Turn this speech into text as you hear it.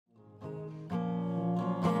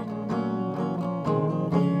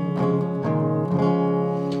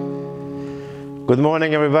Good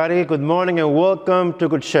morning, everybody. Good morning and welcome to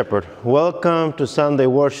Good Shepherd. Welcome to Sunday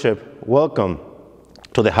worship. Welcome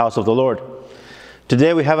to the house of the Lord.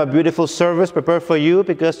 Today we have a beautiful service prepared for you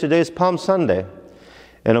because today is Palm Sunday.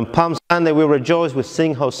 And on Palm Sunday we rejoice, we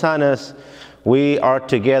sing hosannas. We are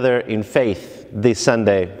together in faith this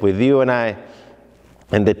Sunday with you and I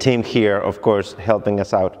and the team here, of course, helping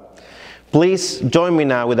us out. Please join me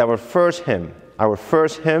now with our first hymn. Our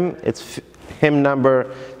first hymn, it's hymn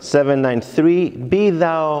number 793, Be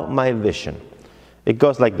Thou My Vision. It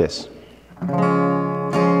goes like this.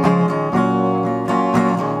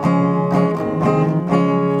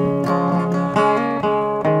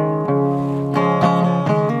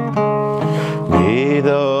 Be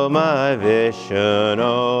Thou my vision,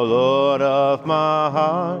 O Lord of my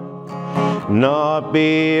heart. Not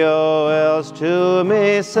be, O else to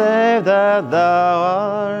me, save that Thou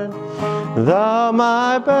art. Thou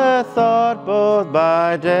my best thought both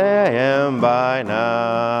by day and by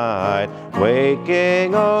night.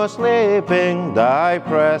 Waking or sleeping, Thy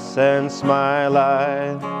presence my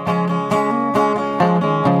light.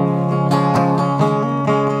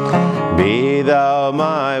 Be Thou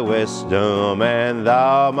my wisdom and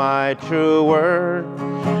Thou my true word.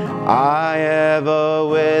 I ever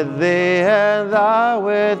with Thee and Thou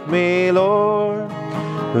with me, Lord.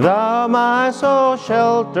 Thou my soul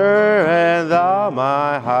shelter and Thou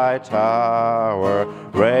my high tower.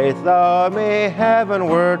 Raise Thou me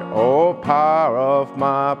heavenward, O power of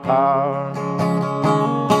my power.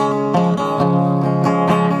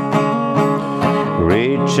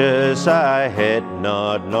 Riches I hid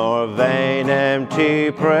not, nor vain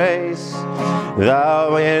empty praise.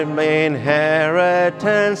 Thou in me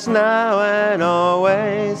inheritance now and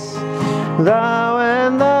always. Thou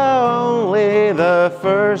and Thou only, the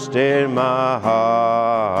first in my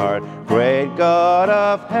heart. Great God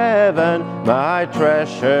of heaven, my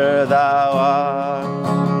treasure Thou art.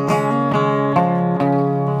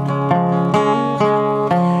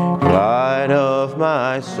 Light of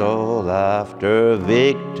my soul after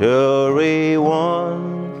victory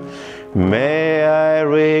won. May I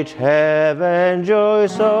reach heaven, joy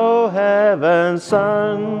so heaven's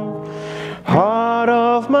Son. Heart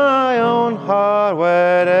of my own heart,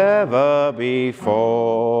 wherever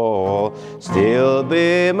befall, still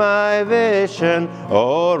be my vision,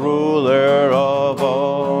 O ruler of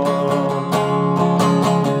all.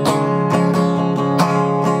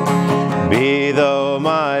 Be Thou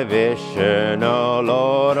my vision, O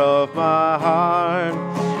Lord of my heart.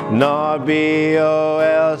 Not be, O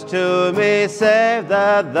else to me, save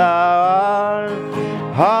that Thou art.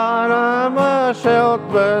 Heart of my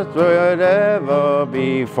shelter, wherever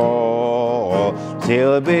befall,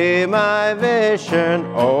 still be my vision,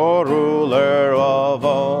 O ruler of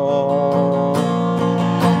all.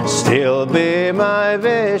 Still be my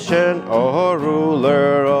vision, O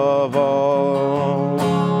ruler of all.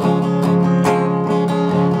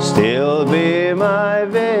 Still be my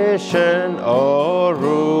vision, O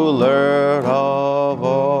ruler of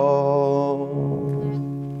all.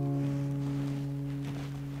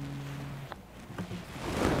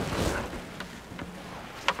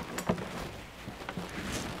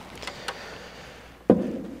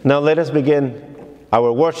 Now let us begin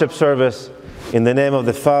our worship service in the name of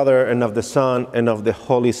the Father, and of the Son, and of the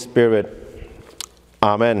Holy Spirit.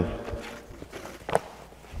 Amen.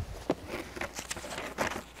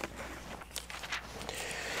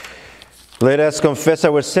 Let us confess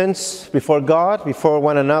our sins before God, before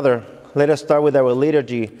one another. Let us start with our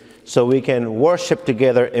liturgy so we can worship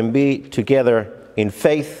together and be together in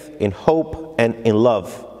faith, in hope, and in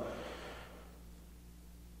love.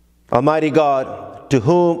 Almighty God, to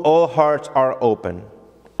whom all hearts are open,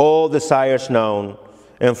 all desires known,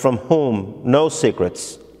 and from whom no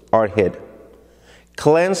secrets are hid,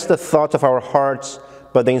 cleanse the thoughts of our hearts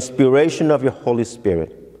by the inspiration of your Holy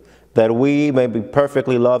Spirit, that we may be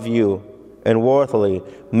perfectly love you and worthily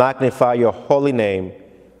magnify your holy name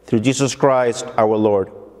through Jesus Christ our Lord.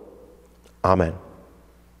 Amen.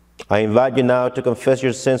 I invite you now to confess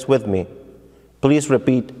your sins with me. Please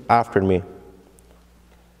repeat after me.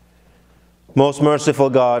 Most merciful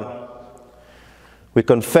God, we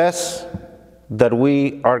confess that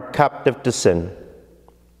we are captive to sin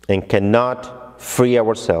and cannot free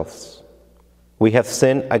ourselves. We have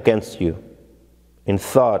sinned against you in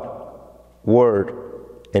thought, word,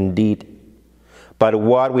 and deed, by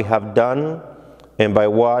what we have done and by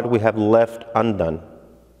what we have left undone.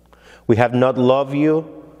 We have not loved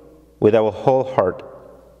you with our whole heart.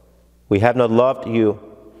 We have not loved you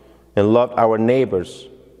and loved our neighbors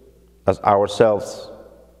as ourselves.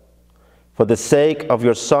 For the sake of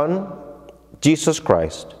your Son, Jesus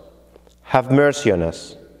Christ, have mercy on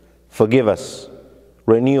us, forgive us,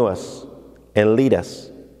 renew us, and lead us,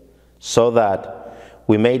 so that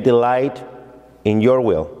we may delight in your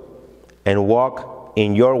will and walk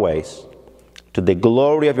in your ways, to the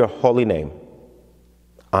glory of your holy name.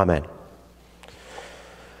 Amen.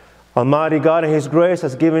 Almighty God, in his grace,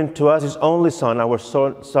 has given to us his only Son,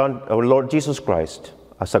 our Lord Jesus Christ,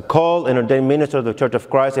 as a called and ordained minister of the Church of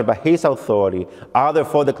Christ, and by his authority, I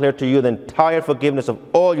therefore declare to you the entire forgiveness of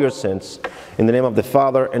all your sins, in the name of the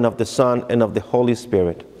Father, and of the Son, and of the Holy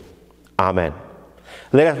Spirit. Amen.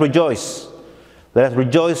 Let us rejoice. Let us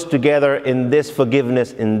rejoice together in this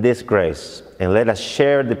forgiveness, in this grace, and let us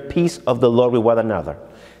share the peace of the Lord with one another.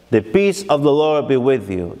 The peace of the Lord be with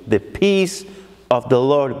you. The peace of the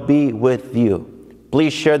Lord be with you.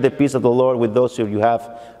 Please share the peace of the Lord with those who you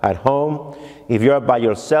have at home. If you're by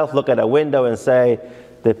yourself, look at a window and say,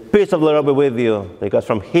 the peace of the Lord be with you, because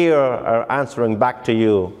from here are answering back to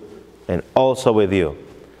you and also with you.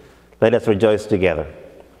 Let us rejoice together.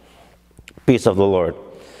 Peace of the Lord.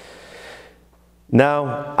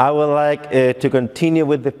 Now, I would like to continue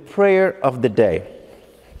with the prayer of the day.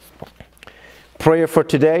 Prayer for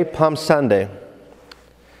today, Palm Sunday.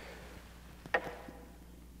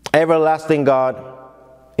 Everlasting God,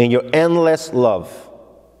 in your endless love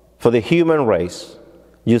for the human race,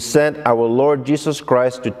 you sent our Lord Jesus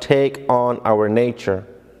Christ to take on our nature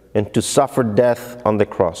and to suffer death on the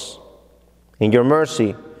cross. In your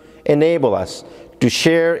mercy, enable us to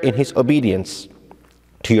share in his obedience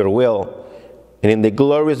to your will and in the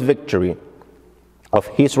glorious victory of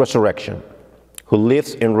his resurrection, who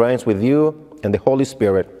lives and reigns with you and the Holy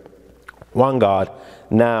Spirit, one God,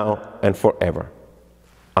 now and forever.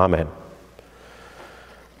 Amen.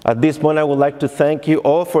 At this point, I would like to thank you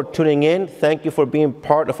all for tuning in. Thank you for being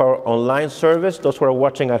part of our online service. Those who are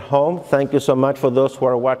watching at home, thank you so much. For those who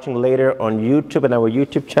are watching later on YouTube and our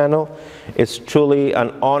YouTube channel, it's truly an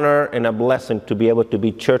honor and a blessing to be able to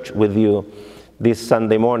be church with you this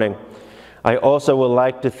Sunday morning. I also would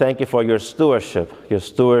like to thank you for your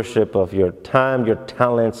stewardship of your time, your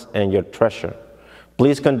talents, and your treasure.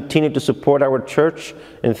 Please continue to support our church,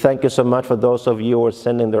 and thank you so much for those of you who are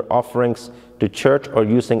sending their offerings to church or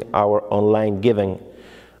using our online giving.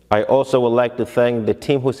 I also would like to thank the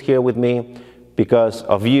team who's here with me. Because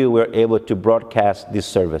of you, we're able to broadcast this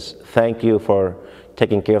service. Thank you for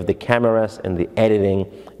taking care of the cameras and the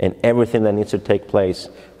editing and everything that needs to take place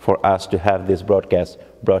for us to have this broadcast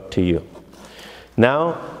brought to you.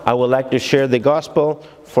 Now, I would like to share the gospel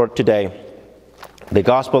for today. The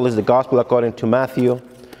gospel is the gospel according to Matthew,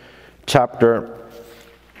 chapter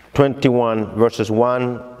 21, verses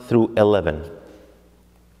 1 through 11.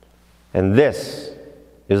 And this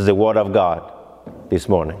is the word of God this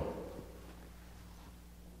morning.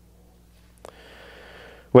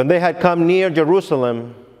 When they had come near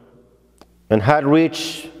Jerusalem and had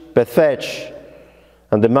reached Bethphage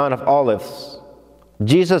and the Mount of Olives,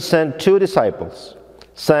 Jesus sent 2 disciples,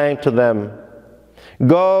 saying to them,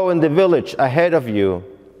 "Go in the village ahead of you,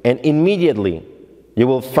 and immediately you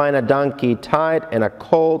will find a donkey tied and a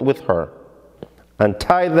colt with her.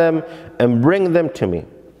 Untie them and bring them to me.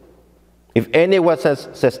 If anyone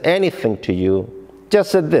says anything to you,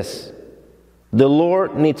 just say this: the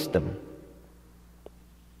Lord needs them,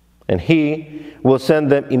 and he will send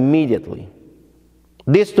them immediately."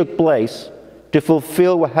 This took place to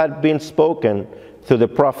fulfill what had been spoken through the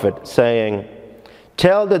prophet, saying,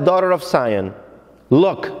 "Tell the daughter of Zion,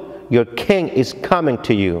 look, your king is coming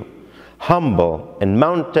to you, humble and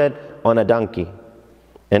mounted on a donkey,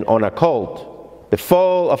 and on a colt, the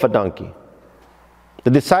foal of a donkey."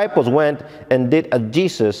 The disciples went and did as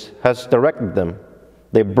Jesus has directed them.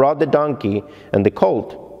 They brought the donkey and the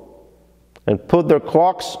colt, and put their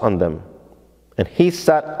cloaks on them, and he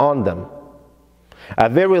sat on them. A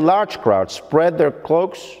very large crowd spread their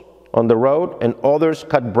cloaks on the road, and others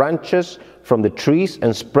cut branches from the trees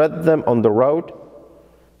and spread them on the road.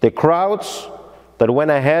 The crowds that went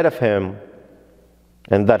ahead of him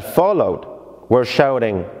and that followed were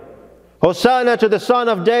shouting, "Hosanna to the Son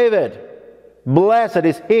of David! Blessed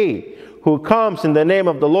is he who comes in the name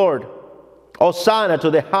of the Lord! Hosanna to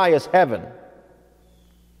the highest heaven!"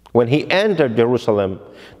 When he entered Jerusalem,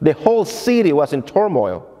 the whole city was in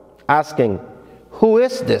turmoil, asking, "Who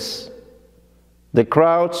is this?" The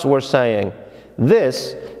crowds were saying,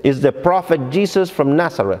 "This is the prophet Jesus from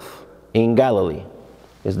Nazareth in Galilee."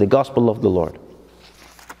 Is the gospel of the Lord.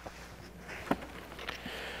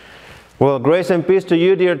 Well, grace and peace to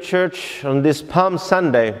you, dear church, on this Palm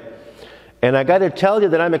Sunday. And I got to tell you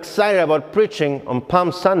that I'm excited about preaching on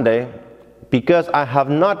Palm Sunday, because I have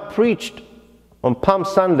not preached on Palm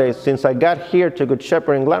Sunday since I got here to Good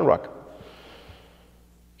Shepherd in Glen Rock.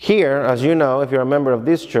 Here, as you know, if you're a member of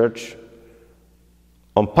this church,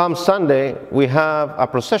 On Palm Sunday, we have a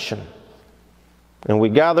procession. And we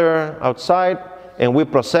gather outside and we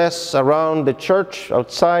process around the church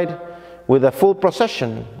outside with a full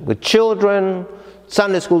procession, with children,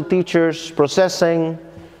 Sunday school teachers processing,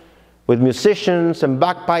 with musicians and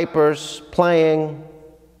bagpipers playing,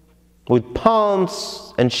 with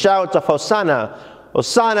palms and shouts of Hosanna,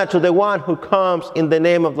 Hosanna to the one who comes in the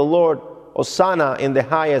name of the Lord, Hosanna in the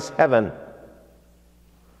highest heaven.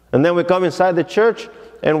 And then we come inside the church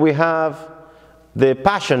and we have the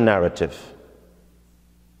Passion narrative.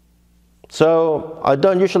 So I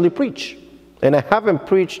don't usually preach, and I haven't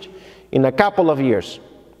preached in a couple of years.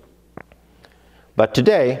 But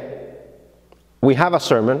today, we have a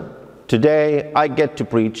sermon. Today, I get to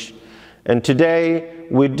preach. And today,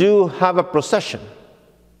 we do have a procession,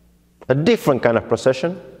 a different kind of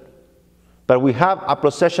procession, but we have a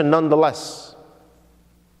procession nonetheless.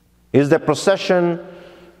 It's the procession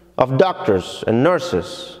of doctors and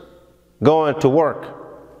nurses going to work.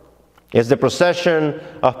 It's the procession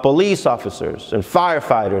of police officers and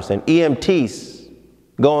firefighters and EMTs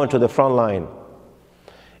going to the front line.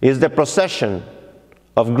 It's the procession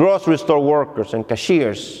of grocery store workers and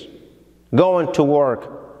cashiers going to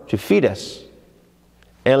work to feed us.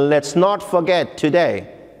 And let's not forget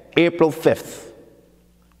today, April 5th,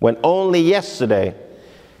 when only yesterday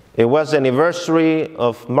it was the anniversary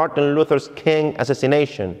of Martin Luther King's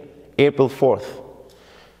assassination, April 4th,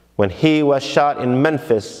 when he was shot in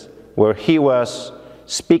Memphis, where he was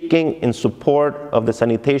speaking in support of the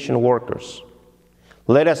sanitation workers.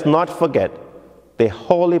 Let us not forget the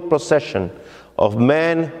holy procession of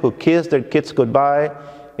men who kiss their kids goodbye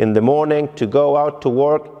in the morning to go out to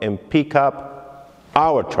work and pick up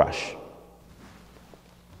our trash.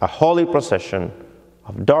 A holy procession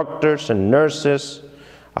of doctors and nurses,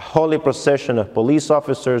 a holy procession of police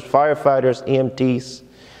officers, firefighters, EMTs,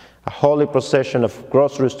 a holy procession of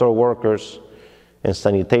grocery store workers and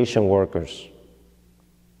sanitation workers.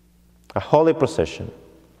 A holy procession.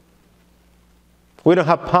 We don't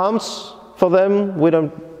have palms for them. We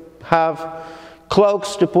don't have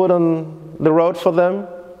cloaks to put on the road for them.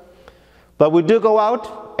 But we do go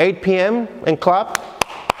out 8 p.m. and clap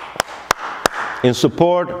in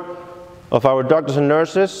support of our doctors and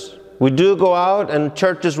nurses. We do go out and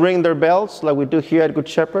churches ring their bells like we do here at Good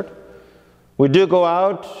Shepherd. We do go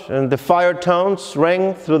out and the fire tones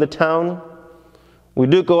ring through the town. We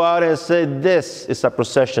do go out and say, this is a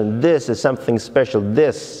procession, this is something special,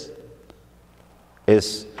 this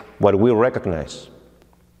is what we recognize.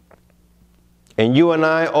 And you and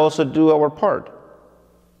I also do our part.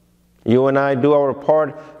 You and I do our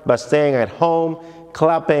part by staying at home,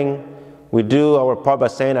 clapping. We do our part by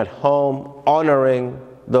staying at home, honoring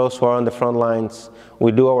those who are on the front lines.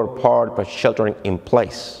 We do our part by sheltering in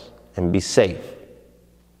place and be safe.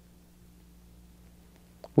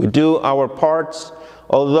 We do our parts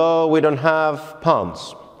although we don't have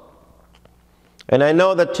palms. And I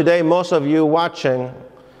know that today most of you watching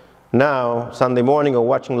now, Sunday morning, or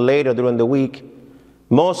watching later during the week,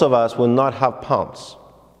 most of us will not have palms.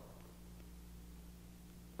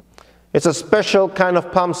 It's a special kind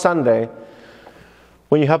of Palm Sunday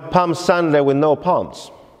when you have Palm Sunday with no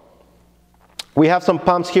palms. We have some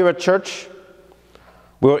palms here at church.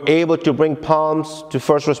 We were able to bring palms to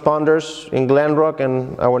first responders in Glen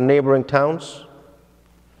and our neighboring towns.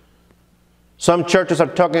 Some churches are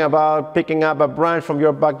talking about picking up a branch from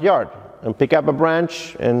your backyard and pick up a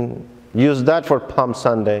branch and use that for Palm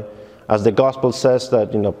Sunday, as the gospel says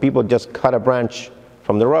that, people just cut a branch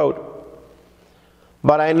from the road.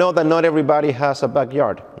 But I know that not everybody has a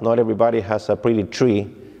backyard. Not everybody has a pretty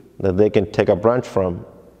tree that they can take a branch from.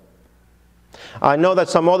 I know that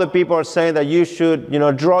some other people are saying that you should,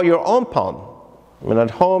 draw your own palm.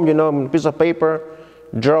 At home, a piece of paper,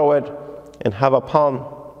 draw it, and have a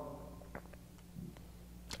palm.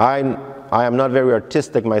 I am not very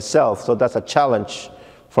artistic myself, so that's a challenge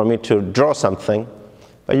for me to draw something.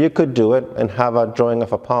 But you could do it and have a drawing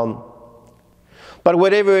of a palm. But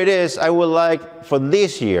whatever it is, I would like for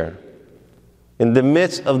this year, in the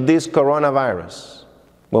midst of this coronavirus,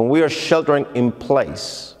 when we are sheltering in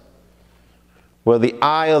place, where the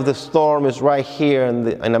eye of the storm is right here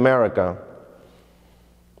in America,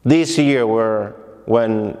 this year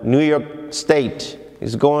when New York State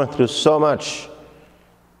is going through so much,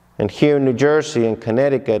 and here in New Jersey and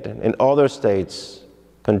Connecticut and other states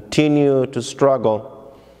continue to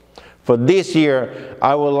struggle. For this year,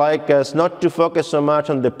 I would like us not to focus so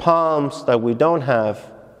much on the palms that we don't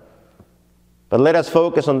have, but let us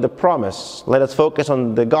focus on the promise. Let us focus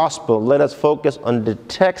on the gospel. Let us focus on the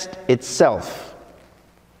text itself.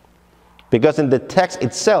 Because in the text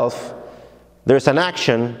itself, there's an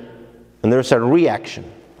action and there's a reaction.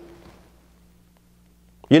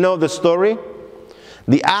 You know the story?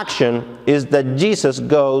 The action is that Jesus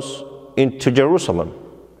goes into Jerusalem.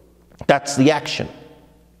 That's the action.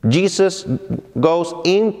 Jesus goes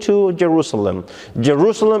into Jerusalem.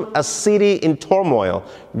 Jerusalem, a city in turmoil.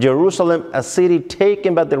 Jerusalem, a city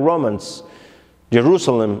taken by the Romans.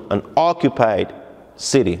 Jerusalem, an occupied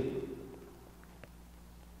city.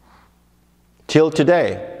 Till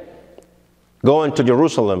today, going to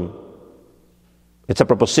Jerusalem, it's a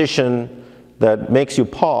proposition that makes you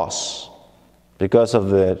pause because of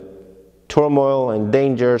the turmoil and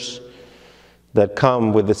dangers that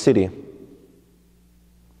come with the city.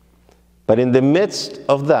 But in the midst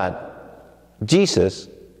of that, Jesus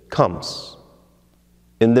comes.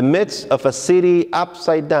 In the midst of a city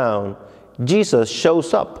upside down, Jesus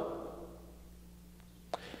shows up.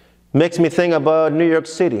 Makes me think about New York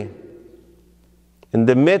City. In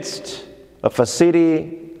the midst of a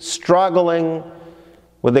city struggling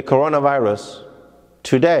with the coronavirus,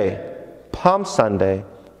 today, Palm Sunday,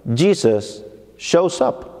 Jesus shows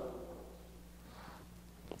up.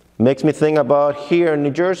 Makes me think about here in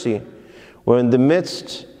New Jersey, where in the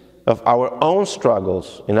midst of our own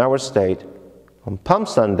struggles in our state, on Palm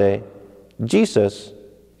Sunday, Jesus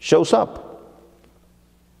shows up.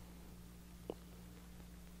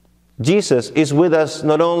 Jesus is with us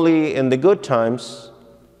not only in the good times,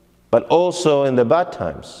 but also in the bad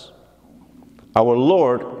times. Our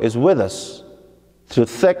Lord is with us through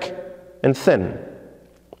thick and thin.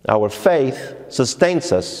 Our faith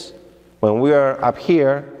sustains us when we are up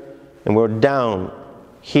here and we're down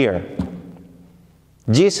here.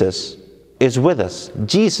 Jesus is with us.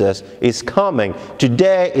 Jesus is coming.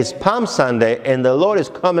 Today is Palm Sunday, and the Lord is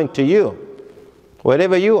coming to you.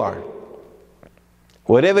 Wherever you are.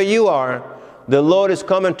 Wherever you are, the Lord is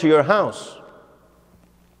coming to your house.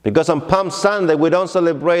 Because on Palm Sunday, we don't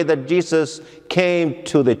celebrate that Jesus came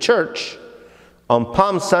to the church. On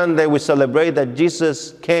Palm Sunday, we celebrate that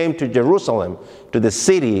Jesus came to Jerusalem, to the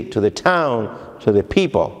city, to the town, to the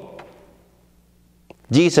people.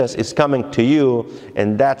 Jesus is coming to you,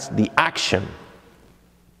 and that's the action.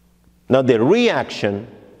 Now, the reaction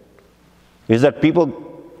is that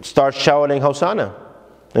people start shouting Hosanna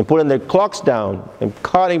and putting their clocks down and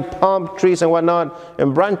cutting palm trees and whatnot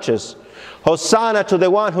and branches. Hosanna to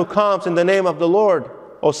the one who comes in the name of the Lord.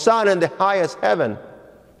 Hosanna in the highest heaven.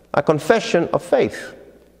 A confession of faith.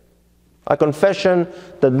 A confession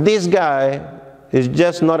that this guy is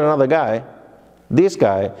just not another guy. This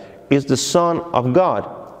guy is the Son of God.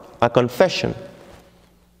 A confession.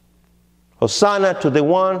 Hosanna to the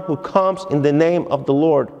one who comes in the name of the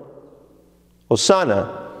Lord.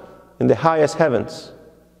 Hosanna in the highest heavens.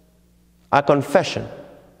 A confession.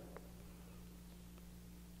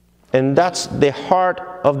 And that's the heart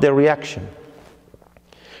of the reaction.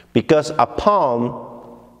 Because a palm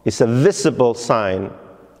is a visible sign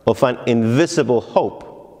of an invisible hope.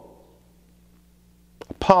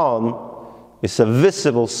 A palm is a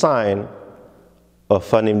visible sign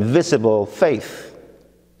of an invisible faith.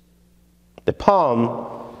 The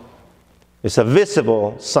palm is a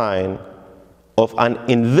visible sign of an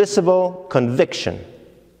invisible conviction.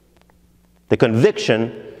 The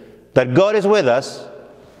conviction that God is with us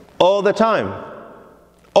all the time.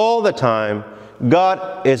 All the time,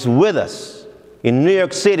 God is with us. In New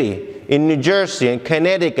York City, in New Jersey, in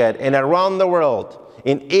Connecticut, and around the world.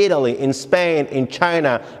 In Italy, in Spain, in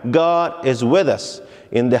China, God is with us.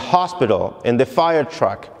 In the hospital, in the fire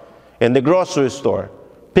truck, in the grocery store,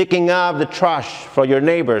 picking up the trash for your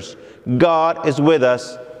neighbors. God is with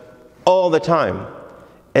us all the time.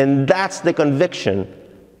 And that's the conviction.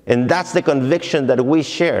 And that's the conviction that we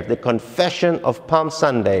share, the confession of Palm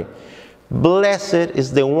Sunday. Blessed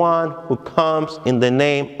is the one who comes in the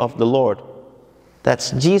name of the Lord.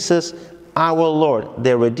 That's Jesus, our Lord,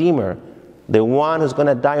 the Redeemer, the one who's going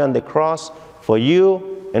to die on the cross for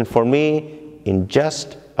you and for me in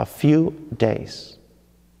just a few days.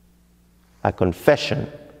 A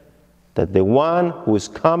confession that the one who is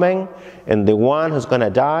coming and the one who's going to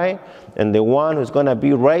die and the one who's going to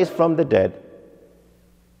be raised from the dead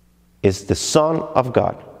is the Son of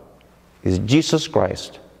God, is Jesus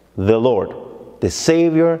Christ, the Lord, the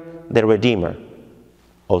Savior, the Redeemer.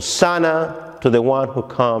 Hosanna to the one who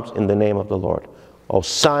comes in the name of the Lord.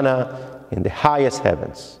 Hosanna in the highest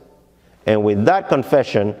heavens. And with that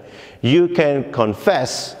confession, you can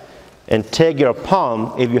confess and take your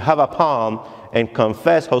palm, if you have a palm, and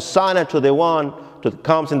confess, Hosanna to the one who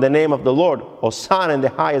comes in the name of the Lord. Hosanna in the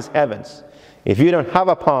highest heavens. If you don't have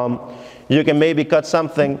a palm, you can maybe cut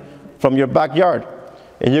something from your backyard.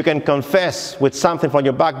 And you can confess with something from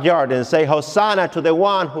your backyard and say, Hosanna to the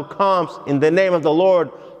one who comes in the name of the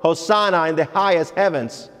Lord. Hosanna in the highest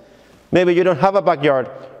heavens. Maybe you don't have a backyard.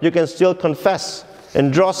 You can still confess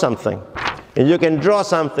and draw something. And you can draw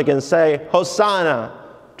something and say, Hosanna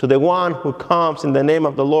to the one who comes in the name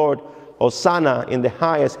of the Lord. Hosanna in the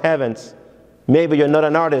highest heavens. Maybe you're not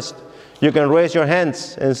an artist. You can raise your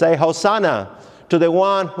hands and say, Hosanna to the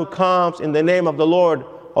one who comes in the name of the Lord.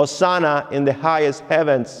 Hosanna in the highest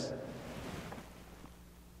heavens.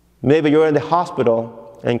 Maybe you're in the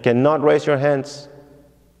hospital and cannot raise your hands,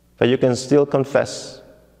 but you can still confess.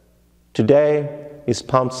 Today is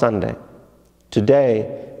Palm Sunday.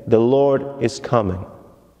 Today, the Lord is coming.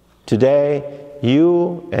 Today,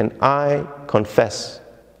 you and I confess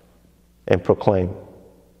and proclaim,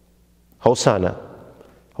 Hosanna,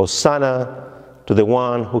 Hosanna to the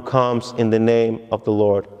one who comes in the name of the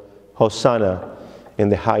Lord. Hosanna in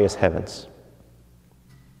the highest heavens.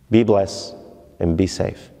 Be blessed and be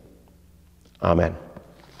safe. Amen.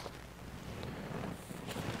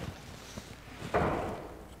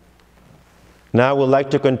 Now I would like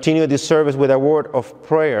to continue this service with a word of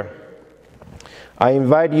prayer. I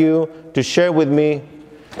invite you to share with me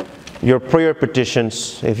your prayer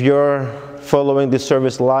petitions. If you're following this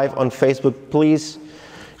service live on Facebook, please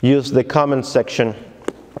use the comment section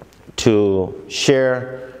to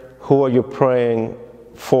share who are you praying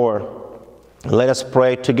for. Let us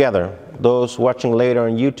pray together. Those watching later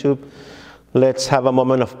on YouTube, let's have a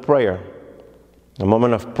moment of prayer. A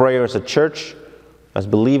moment of prayer as a church, as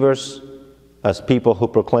believers, as people who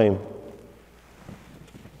proclaim.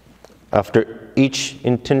 After each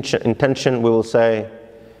intention, we will say,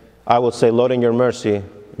 I will say, Lord, in your mercy,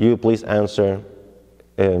 you please answer,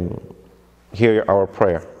 hear our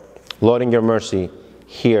prayer. Lord, in your mercy,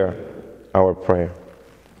 hear our prayer.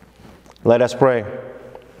 Let us pray.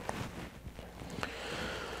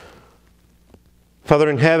 Father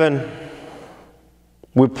in heaven,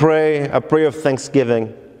 we pray a prayer of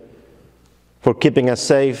thanksgiving for keeping us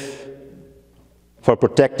safe, for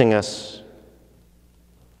protecting us.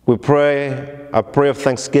 We pray a prayer of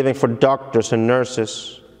thanksgiving for doctors and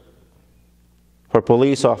nurses, for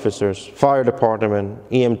police officers, fire department,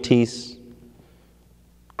 EMTs,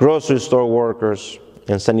 grocery store workers,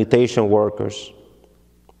 and sanitation workers.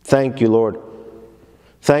 Thank you, Lord.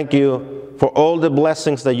 Thank you for all the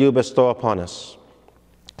blessings that you bestow upon us.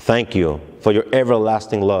 Thank you for your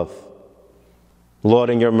everlasting love. Lord,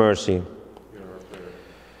 in your mercy.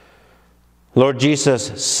 Lord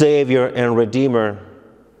Jesus, Savior and Redeemer,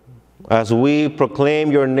 as we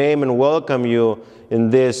proclaim your name and welcome you in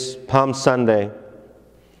this Palm Sunday,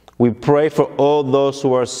 we pray for all those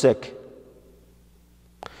who are sick.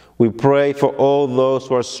 We pray for all those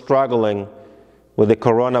who are struggling with the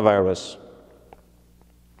coronavirus.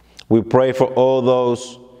 We pray for all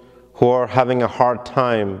those who are having a hard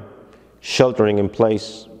time sheltering in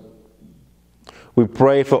place. We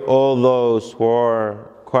pray for all those who are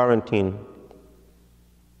quarantined.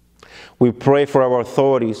 We pray for our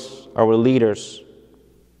authorities, our leaders.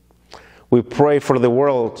 We pray for the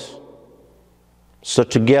world, so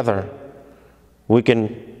together we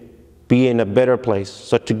can be in a better place.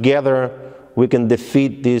 So together we can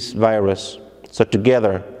defeat this virus. So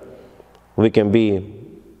together we can be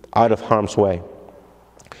out of harm's way.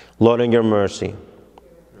 Lord, in your mercy.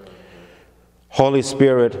 Holy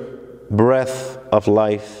Spirit, breath of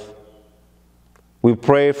life, we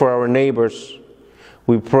pray for our neighbors.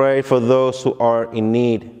 We pray for those who are in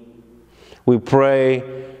need. We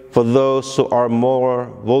pray for those who are more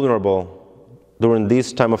vulnerable during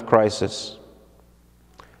this time of crisis.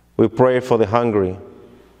 We pray for the hungry.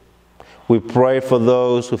 We pray for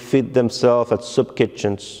those who feed themselves at soup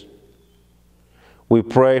kitchens. We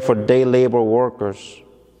pray for day labor workers.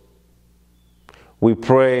 We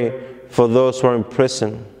pray for those who are in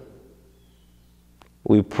prison.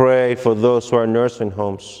 We pray for those who are in nursing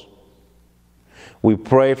homes. We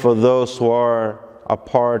pray for those who are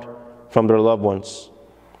apart from their loved ones.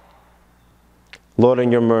 Lord,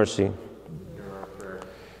 in your mercy.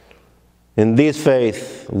 In this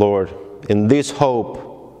faith, Lord, in this hope,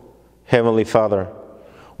 Heavenly Father,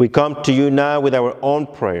 we come to you now with our own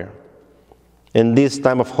prayer in this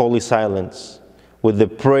time of holy silence, with the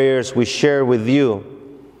prayers we share with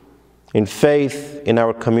you in faith in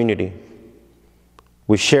our community.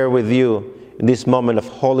 We share with you in this moment of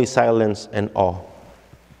holy silence and awe.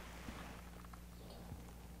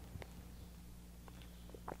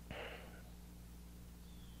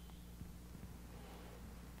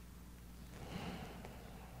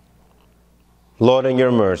 Lord, in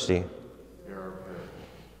your mercy.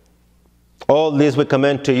 All this we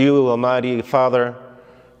commend to you, Almighty Father,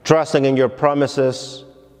 trusting in your promises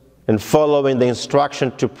and following the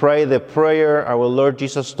instruction to pray the prayer our Lord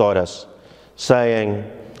Jesus taught us, saying,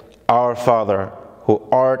 Our Father, who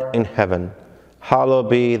art in heaven, hallowed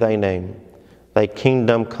be thy name. Thy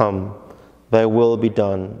kingdom come, thy will be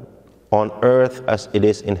done, on earth as it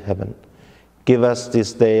is in heaven. Give us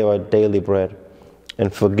this day our daily bread,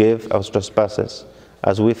 and forgive our trespasses,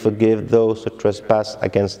 as we forgive those who trespass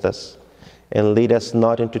against us. And lead us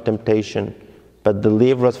not into temptation, but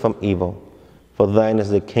deliver us from evil. For thine is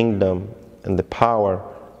the kingdom, and the power,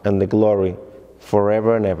 and the glory,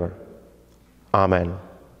 forever and ever. Amen.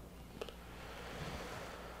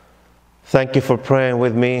 Thank you for praying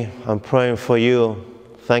with me. I'm praying for you.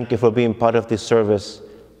 Thank you for being part of this service.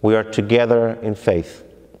 We are together in faith.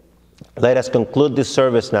 Let us conclude this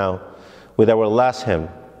service now with our last hymn.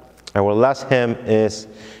 Our last hymn is,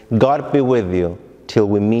 God be with you till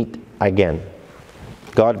we meet again.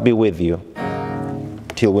 God be with you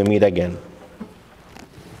till we meet again.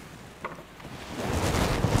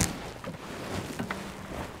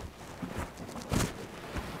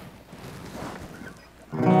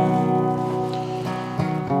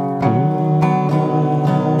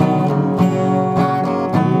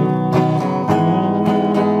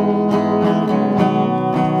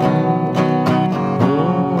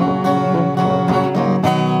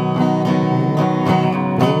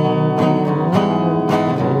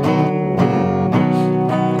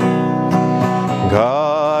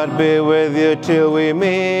 Till we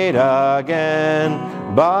meet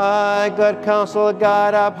again. By good counsel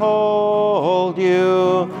God uphold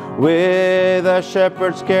you, with a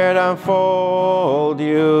shepherd's care unfold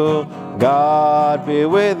you. God be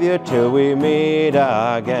with you till we meet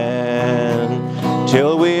again.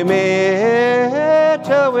 Till we meet,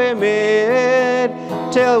 till we meet,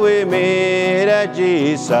 till we meet at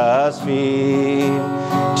Jesus' feet.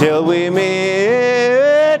 Till we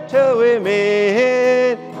meet, till we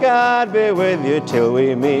meet, God be with you till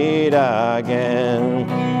we meet again.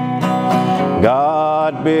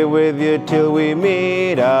 God be with you till we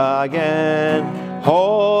meet again.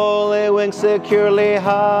 Holy wings securely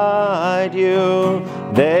hide you.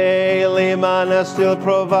 Daily manna still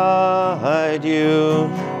provide you.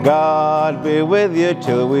 God be with you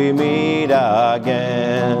till we meet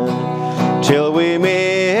again. Till we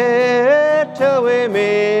meet, till we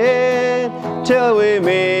meet, till we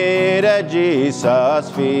meet at Jesus'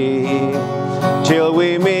 feet. Till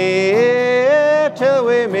we meet, till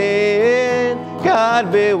we meet,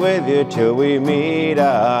 God be with you till we meet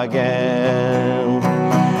again.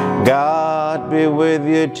 God be with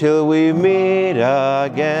you till we meet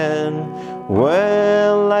again.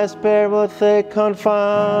 When life's peril they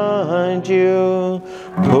confound you,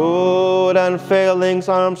 put unfailing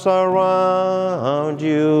arms around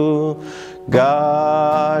you.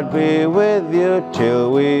 God be with you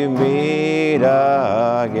till we meet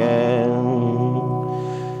again.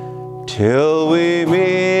 Till we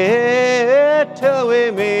meet, till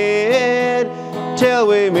we meet, till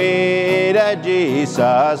we meet at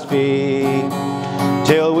Jesus' feet.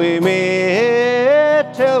 Till we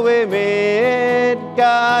meet, till we meet,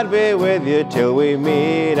 God be with you till we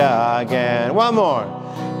meet again. One more.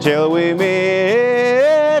 Till we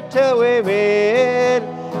meet, till we meet,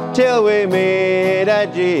 till we meet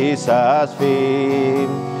at Jesus' feet.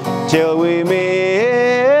 Till we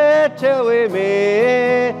meet, till we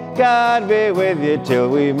meet, God be with you till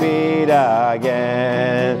we meet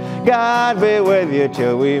again. God be with you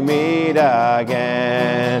till we meet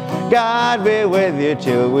again. God be with you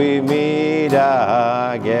till we meet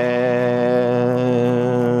again.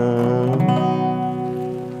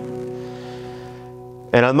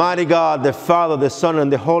 And Almighty God, the Father, the Son,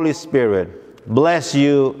 and the Holy Spirit, bless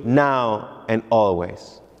you now and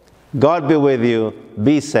always. God be with you,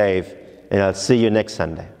 be safe, and I'll see you next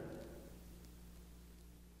Sunday.